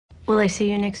Will I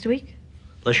see you next week?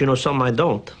 Unless you know something I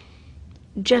don't.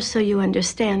 Just so you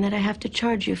understand that I have to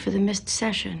charge you for the missed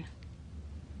session.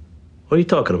 What are you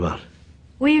talking about?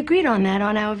 We agreed on that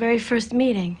on our very first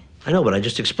meeting. I know, but I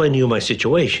just explained to you my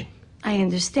situation. I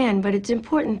understand, but it's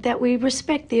important that we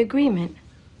respect the agreement.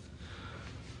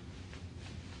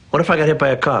 What if I got hit by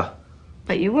a car?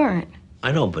 But you weren't.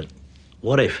 I know, but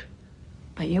what if?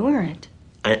 But you weren't.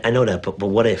 I know that, but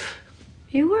what if?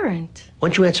 You weren't. Why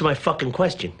don't you answer my fucking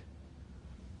question?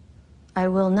 I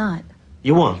will not.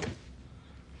 You won't?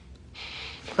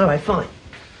 All right, fine.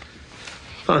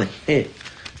 Fine. Here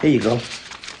you go.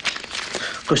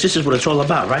 Of course, this is what it's all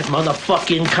about, right?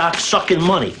 Motherfucking cock-sucking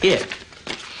money. Here.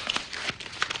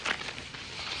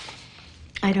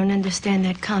 I don't understand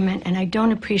that comment, and I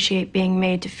don't appreciate being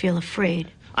made to feel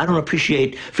afraid. I don't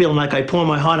appreciate feeling like I pour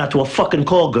my heart out to a fucking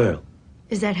call girl.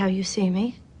 Is that how you see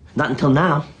me? Not until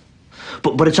now.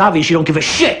 But it's obvious you don't give a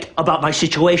shit about my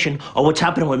situation or what's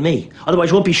happening with me. Otherwise,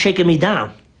 you won't be shaking me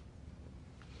down.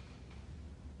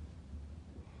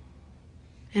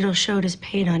 It'll show it as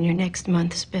paid on your next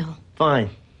month's bill. Fine.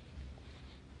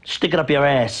 Stick it up your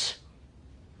ass.